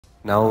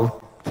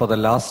Now, for the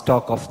last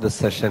talk of this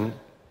session,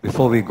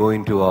 before we go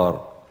into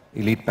our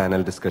elite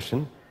panel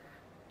discussion,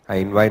 I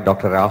invite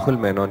Dr. Rahul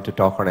Menon to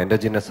talk on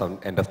endogenous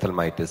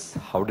endophthalmitis.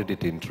 How did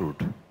it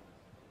intrude?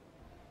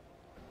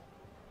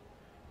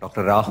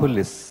 Dr. Rahul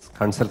is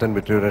consultant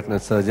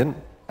vitreoretinal surgeon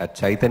at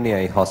Chaitanya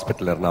Eye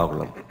Hospital,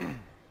 Ernakulam.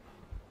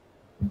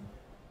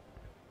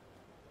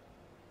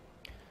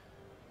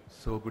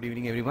 So, good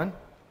evening, everyone.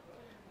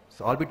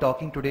 So, I'll be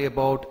talking today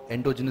about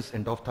endogenous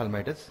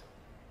endophthalmitis.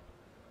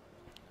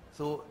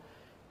 So,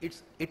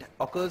 it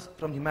occurs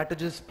from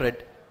hematogenous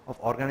spread of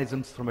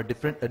organisms from a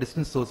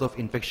distant source of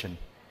infection.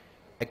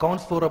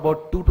 Accounts for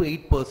about 2 to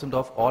 8%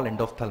 of all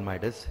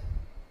endophthalmitis.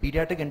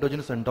 Pediatric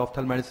endogenous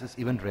endophthalmitis is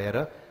even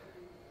rarer.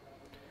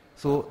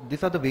 So,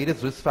 these are the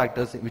various risk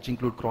factors which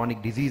include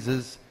chronic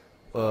diseases,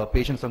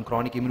 patients on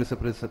chronic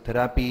immunosuppressive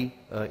therapy,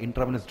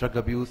 intravenous drug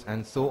abuse,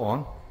 and so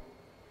on.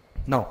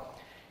 Now,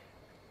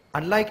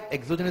 unlike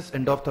exogenous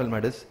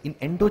endophthalmitis, in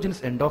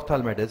endogenous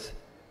endophthalmitis,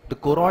 the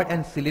choroid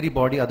and ciliary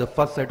body are the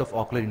first site of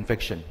ocular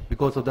infection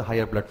because of the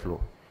higher blood flow.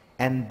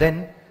 And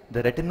then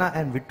the retina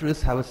and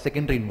vitreous have a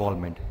secondary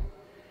involvement.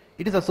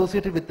 It is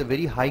associated with a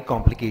very high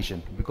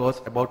complication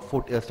because about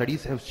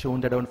studies have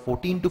shown that around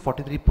 14 to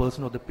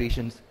 43% of the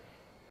patients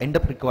end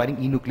up requiring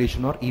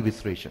enucleation or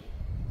evisceration.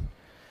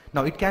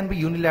 Now, it can be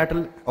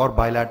unilateral or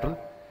bilateral.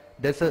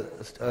 There's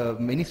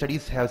many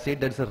studies have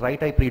said there's a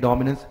right eye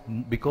predominance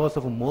because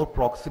of a more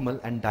proximal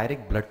and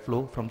direct blood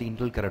flow from the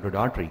internal carotid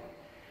artery.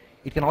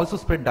 It can also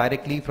spread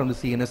directly from the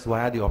CNS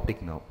via the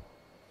optic nerve.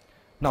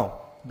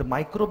 Now, the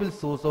microbial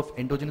source of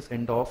endogenous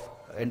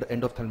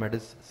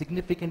endophthalmitis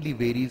significantly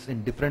varies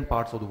in different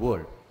parts of the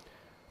world.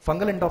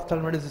 Fungal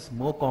endophthalmitis is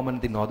more common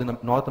in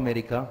North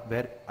America,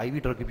 where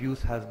IV drug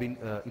abuse has been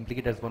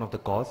implicated as one of the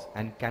cause,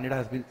 and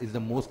Canada is the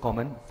most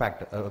common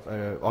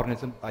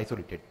organism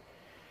isolated.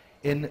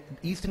 In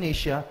Eastern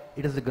Asia,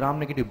 it is the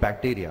gram-negative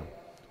bacteria,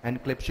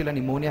 and Klebsiella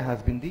pneumonia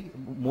has been the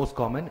most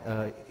common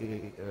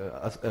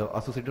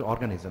associated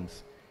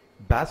organisms.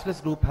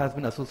 Bacillus group has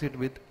been associated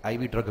with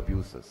IV drug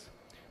abuses.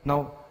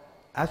 Now,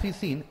 as we've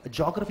seen,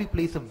 geography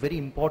plays a very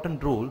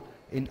important role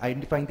in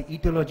identifying the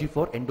etiology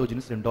for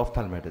endogenous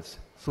endophthalmitis.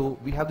 So,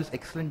 we have this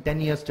excellent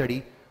 10-year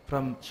study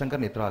from Shankar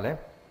Nethralaya.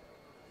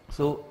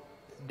 So,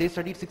 they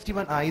studied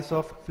 61 eyes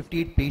of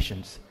 58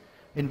 patients,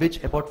 in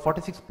which about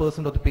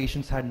 46% of the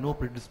patients had no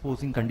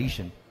predisposing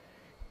condition.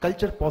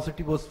 Culture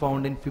positive was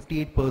found in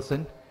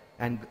 58%,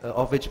 and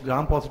of which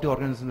gram-positive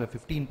organisms were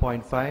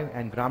 15.5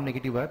 and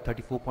gram-negative were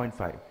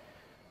 34.5.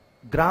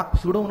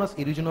 Pseudomonas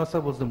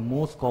aeruginosa was the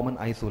most common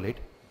isolate,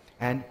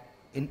 and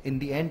in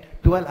the end,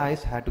 12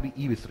 eyes had to be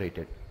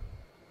eviscerated.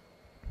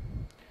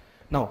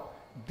 Now,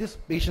 these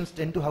patients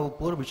tend to have a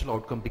poor visual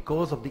outcome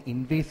because of the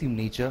invasive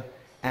nature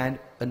and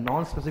a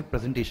non-specific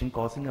presentation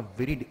causing a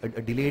very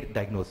delayed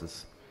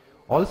diagnosis.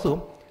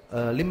 Also,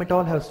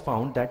 Limetol has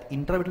found that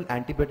intravitreal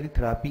antibiotic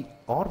therapy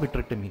or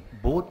vitrectomy,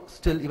 both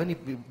still, even if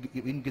we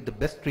give the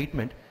best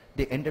treatment,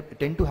 they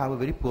tend to have a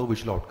very poor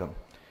visual outcome.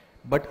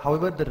 But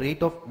however, the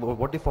rate of,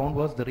 what they found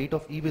was the rate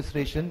of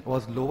evisceration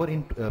was lower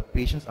in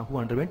patients who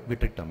underwent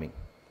vitrectomy.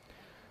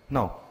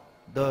 Now,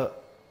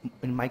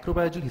 in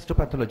microbiological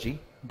histopathology,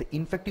 the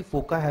infective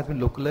foci has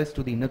been localized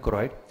to the inner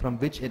choroid, from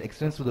which it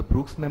extends to the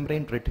Bruch's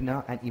membrane,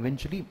 retina, and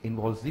eventually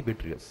involves the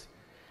vitreous.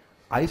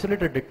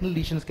 Isolated retinal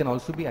lesions can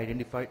also be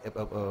identified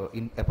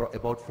in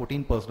about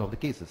 14% of the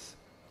cases.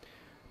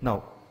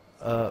 Now,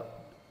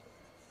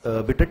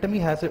 vitrectomy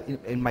has,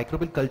 in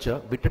microbial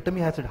culture, vitrectomy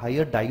has a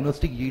higher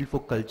diagnostic yield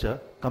for culture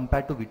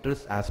compared to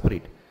vitreous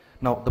aspirate.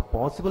 Now, the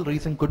possible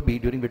reason could be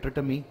during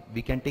vitrectomy,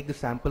 we can take the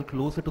sample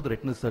closer to the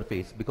retinal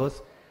surface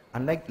because,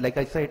 like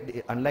I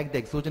said, unlike the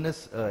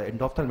exogenous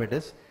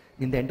endophthalmitis,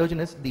 in the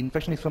endogenous, the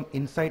infection is from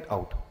inside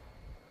out.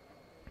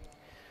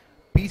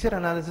 PCR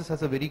analysis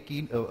has a very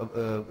key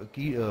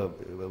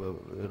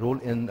role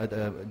in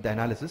the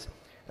analysis.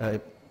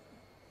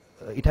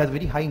 It has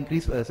very high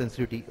increased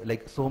sensitivity.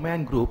 Like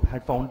Somayan group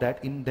had found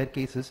that in their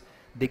cases,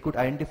 they could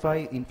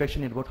identify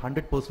infection in about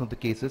 100% of the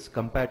cases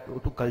compared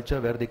to culture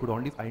where they could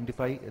only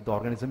identify the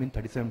organism in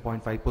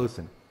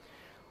 37.5%.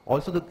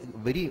 Also, the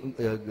very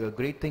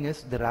great thing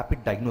is the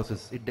rapid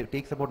diagnosis. It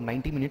takes about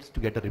 90 minutes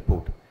to get a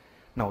report.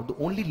 Now, the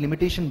only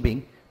limitation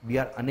being we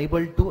are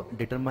unable to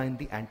determine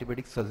the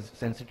antibiotic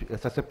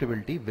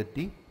susceptibility with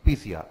the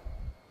PCR.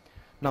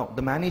 Now,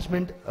 the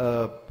management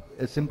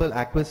is simple: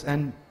 aqueous,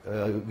 and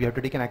we have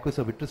to take an aqueous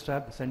or vitreous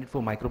swab, send it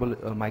for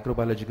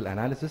microbiological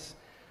analysis.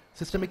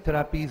 Systemic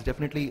therapies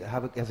definitely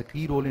has a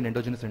key role in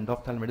endogenous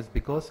endophthalmitis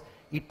because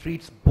it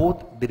treats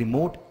both the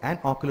remote and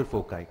ocular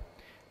foci.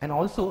 And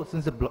also,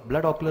 since the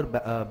blood-ocular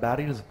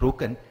barrier is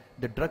broken,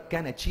 the drug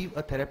can achieve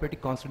a therapeutic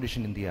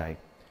concentration in the eye.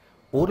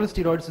 Oral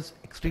steroids is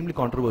extremely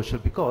controversial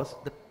because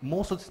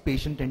most of these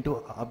patients tend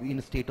to be in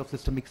a state of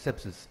systemic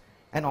sepsis.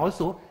 And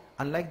also,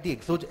 unlike the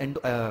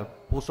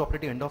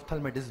post-operative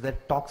endophthalmitis where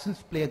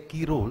toxins play a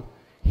key role,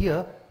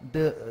 here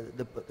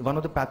one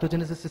of the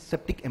pathogenesis is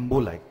septic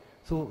emboli.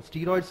 So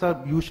steroids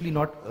are usually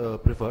not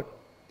preferred.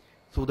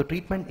 So the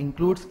treatment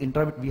includes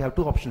we have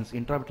two options: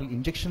 intravitreal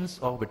injections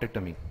or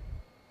vitrectomy.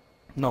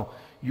 Now,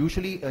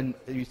 usually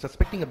you're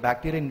suspecting a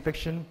bacterial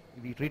infection,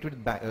 we treat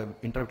with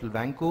intravitreal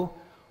vanco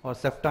or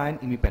ceftaim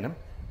imipenem.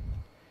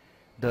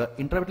 The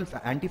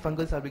intravitreal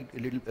antifungals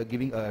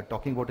are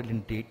talking about it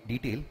in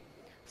detail.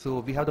 So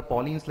we have the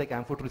polines like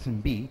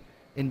amphotericin B,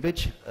 in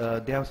which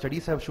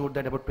studies have showed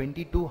that about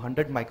 20 to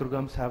 100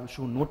 micrograms have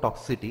shown no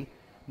toxicity,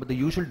 but the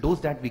usual dose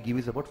that we give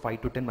is about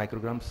 5 to 10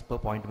 micrograms per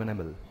 0.1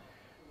 ml.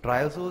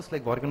 Triazoles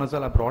like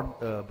voriconazole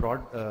are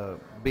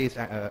broad-based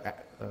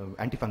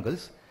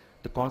antifungals.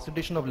 The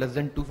concentration of less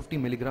than 250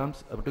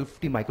 milligrams,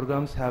 250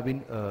 micrograms have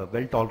been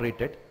well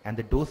tolerated, and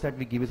the dose that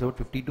we give is about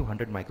 50 to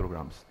 100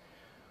 micrograms.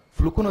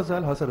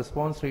 Fluconazole has a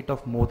response rate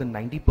of more than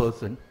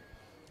 90%,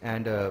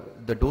 and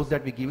the dose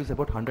that we give is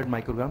about 100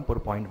 microgram per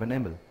 0.1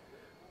 ml.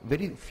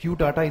 Very few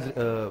data is,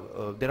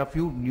 there are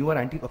few newer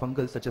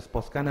antifungals such as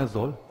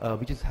poscanazole,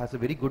 which has a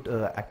very good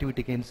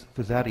activity against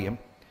fusarium,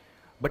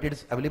 but it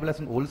is available as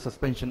an oral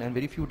suspension, and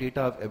very few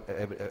data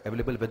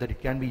available whether it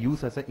can be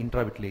used as an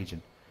intravitreal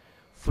agent.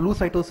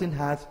 Flucytosine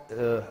has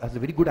a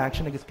very good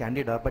action against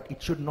candida, but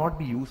it should not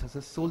be used as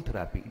a sole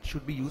therapy. It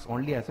should be used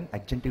only as an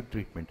adjunctive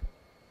treatment.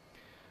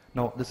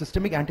 Now, the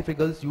systemic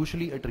antifungals,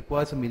 usually it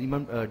requires a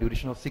minimum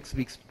duration of 6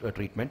 weeks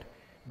treatment.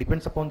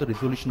 Depends upon the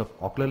resolution of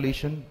ocular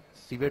lesion.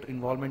 Severe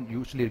involvement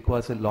usually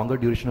requires a longer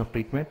duration of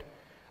treatment.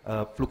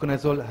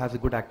 Fluconazole has a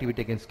good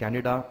activity against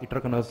candida.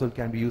 Itraconazole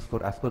can be used for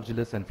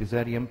aspergillus and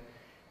fusarium.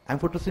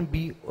 Amphotericin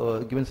B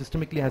given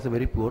systemically has a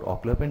very poor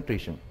ocular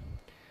penetration.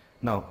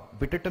 Now,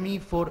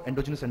 vitrectomy for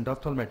endogenous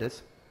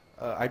endophthalmitis,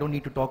 I don't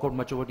need to talk out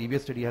much about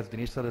EVS study, as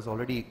Dinesh sir has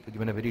already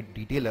given a very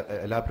detailed,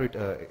 elaborate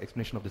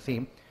explanation of the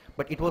same,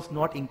 but it was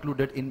not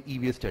included in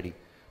EVS study.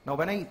 Now,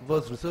 when I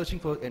was researching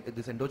for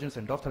this endogenous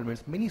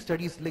endophthalmitis, many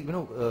studies, like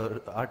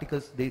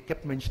articles, they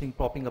kept mentioning,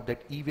 popping up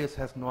that EVS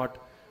has not,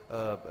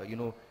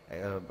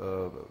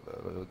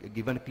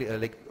 given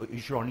like you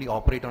should only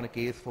operate on a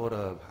case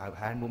for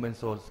hand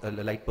movements or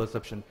light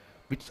perception,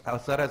 which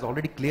sir has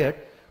already cleared.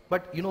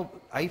 But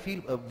I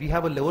feel we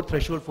have a lower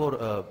threshold for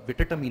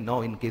vitrectomy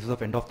now in cases of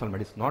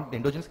endophthalmitis, not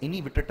endogenous.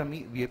 Any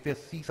vitrectomy, if we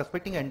see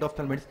suspecting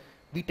endophthalmitis,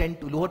 we tend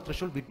to lower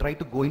threshold. We try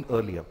to go in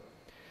earlier.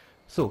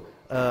 So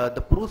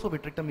the pros of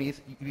vitrectomy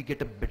is we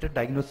get a better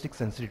diagnostic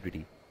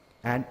sensitivity,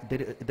 and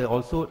there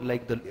also,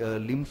 like the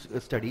LIMS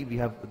study, we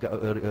have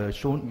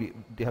shown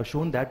they have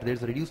shown that there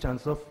is a reduced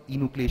chance of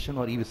enucleation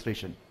or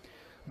evisceration.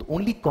 The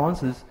only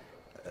cons is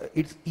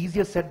it's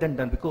easier said than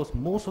done, because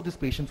most of these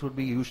patients would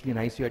be usually in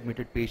ICU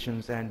admitted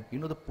patients, and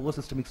the poor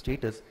systemic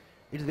status,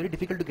 it is very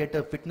difficult to get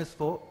a fitness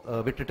for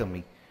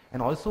vitrectomy.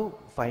 And also,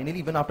 finally,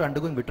 even after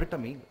undergoing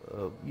vitrectomy,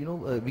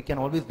 we can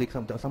always,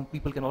 some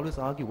people can always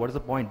argue, what is the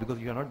point, because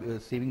you are not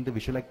saving the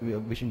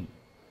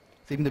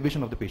saving the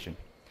vision of the patient.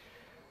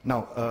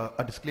 Now,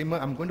 a disclaimer,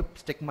 I'm going to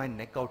stick my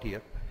neck out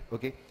here,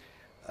 okay?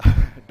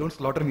 Don't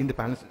slaughter me in the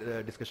panel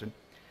discussion.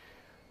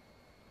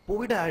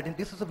 Povidone,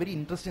 this is a very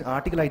interesting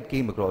article I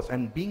came across,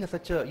 and being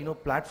such a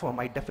platform,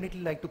 I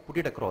definitely like to put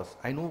it across.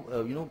 I know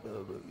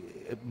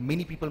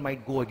many people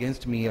might go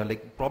against me or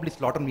like probably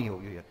slaughter me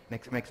over here.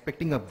 Next, I'm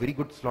expecting a very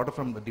good slaughter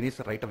from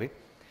Dinesh right away.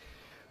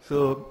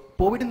 So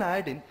povidone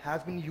iodine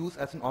has been used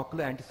as an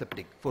ocular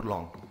antiseptic for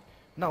long.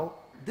 Now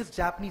this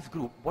Japanese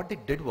group, what they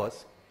did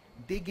was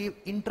they gave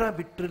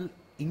intravitreal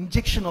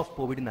injection of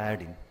povidone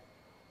iodine,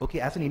 okay,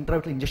 as an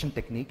intravitreal injection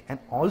technique, and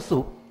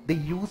also they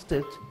used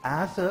it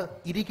as a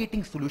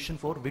irrigating solution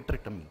for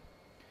vitrectomy.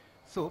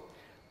 So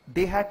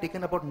they had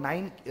taken about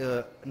 9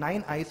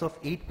 eyes of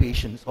 8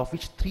 patients, of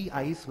which 3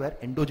 eyes were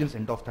endogenous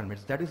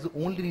endophthalmitis. That is the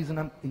only reason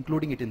I'm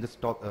including it in this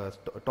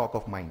talk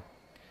of mine.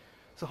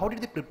 So how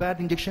did they prepare the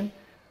injection?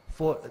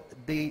 What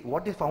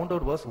they found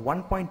out was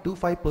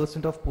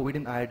 1.25% of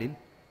povidone iodine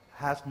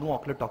has no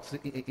ocular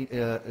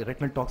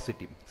retinal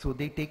toxicity. So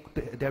they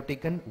have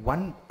taken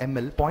 1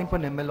 ml, 0.1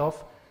 ml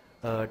of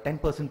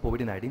 10%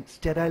 povidone iodine,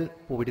 sterile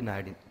povidone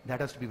iodine.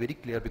 That has to be very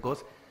clear,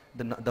 because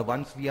the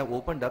ones we have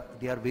opened up,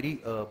 they are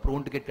very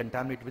prone to get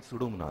contaminated with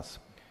Pseudomonas.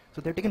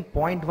 So they've taken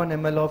 0.1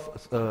 ml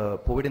of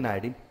povidone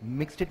iodine,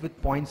 mixed it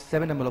with 0.7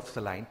 ml of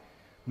saline,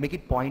 make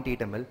it 0.8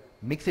 ml,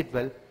 mix it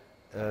well,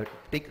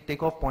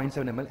 take off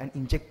 0.7 ml and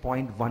inject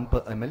 0.1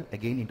 per ml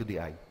again into the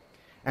eye.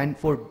 And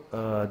for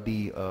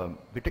the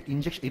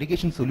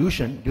irrigation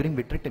solution during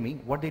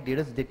vitrectomy, what they did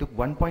is they took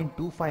 1.25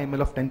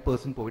 ml of 10%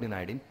 povidone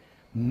iodine,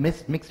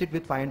 mixed it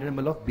with 500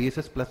 ml of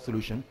BSS plus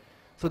solution.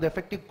 So the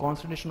effective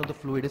concentration of the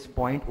fluid is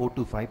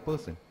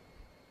 0.025%.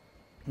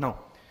 Now,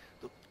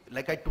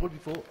 like I told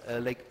before,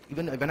 like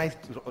even when I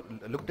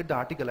looked at the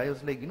article, I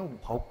was like,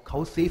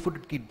 how safe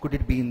could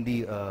it be in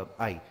the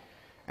eye?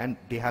 And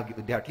they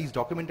at least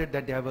documented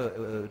that they have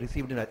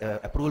received an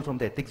approval from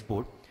the ethics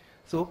board.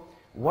 So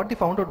what they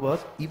found out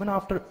was, even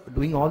after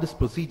doing all this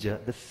procedure,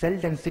 the cell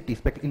density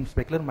in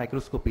specular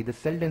microscopy, the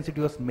cell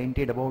density was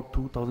maintained about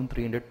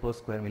 2,300 per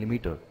square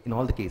millimeter in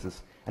all the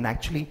cases. And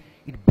actually,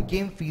 it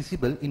became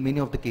feasible in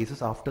many of the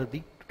cases after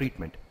the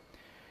treatment.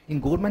 In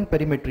Gorman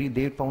perimetry,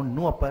 they found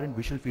no apparent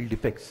visual field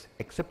defects,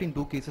 except in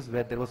 2 cases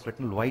where there was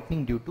retinal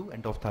whitening due to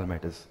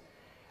endophthalmitis.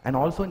 And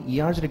also in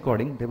ERG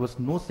recording, there was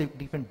no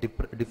significant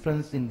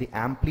difference in the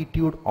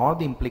amplitude or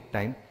the implic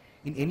time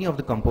in any of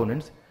the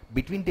components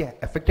between the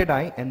affected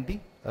eye and the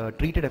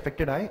treated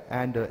affected eye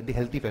and the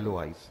healthy fellow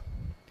eyes.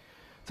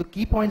 So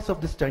key points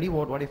of this study,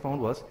 what I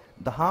found was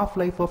the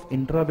half-life of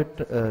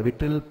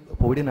intravitreal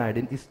povidone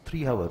iodine is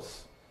 3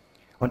 hours.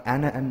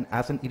 And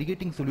as an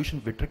irrigating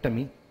solution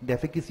vitrectomy, the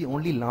efficacy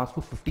only lasts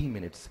for 15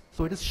 minutes.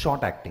 So it is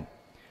short acting.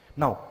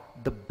 Now,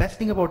 the best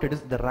thing about it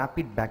is the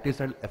rapid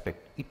bactericidal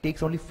effect. It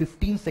takes only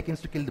 15 seconds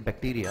to kill the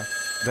bacteria,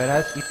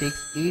 whereas it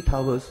takes 8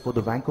 hours for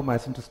the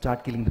vancomycin to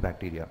start killing the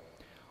bacteria.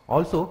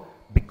 Also,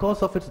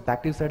 because of its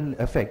bactericidal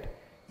effect,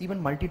 even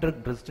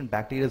multi-drug resistant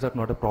bacteria are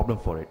not a problem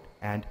for it,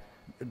 and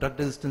drug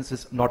resistance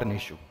is not an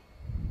issue.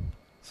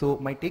 So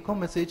my take-home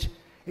message,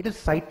 it is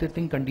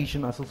sight-threatening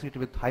condition associated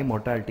with high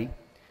mortality.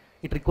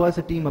 It requires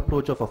a team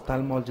approach of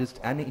ophthalmologist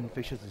and an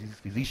infectious disease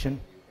physician.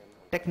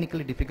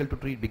 Technically difficult to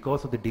treat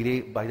because of the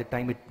delay by the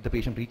time the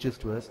patient reaches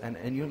to us, and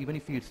you know, even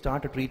if you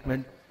start a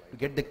treatment, to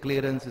get the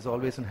clearance is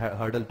always a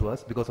hurdle to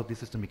us because of the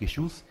systemic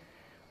issues.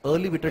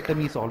 Early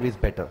vitrectomy is always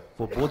better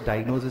for both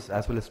diagnosis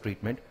as well as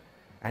treatment,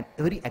 and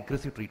very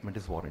aggressive treatment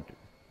is warranted.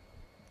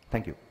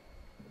 Thank you.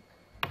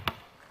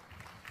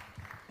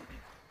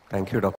 Thank you, Dr.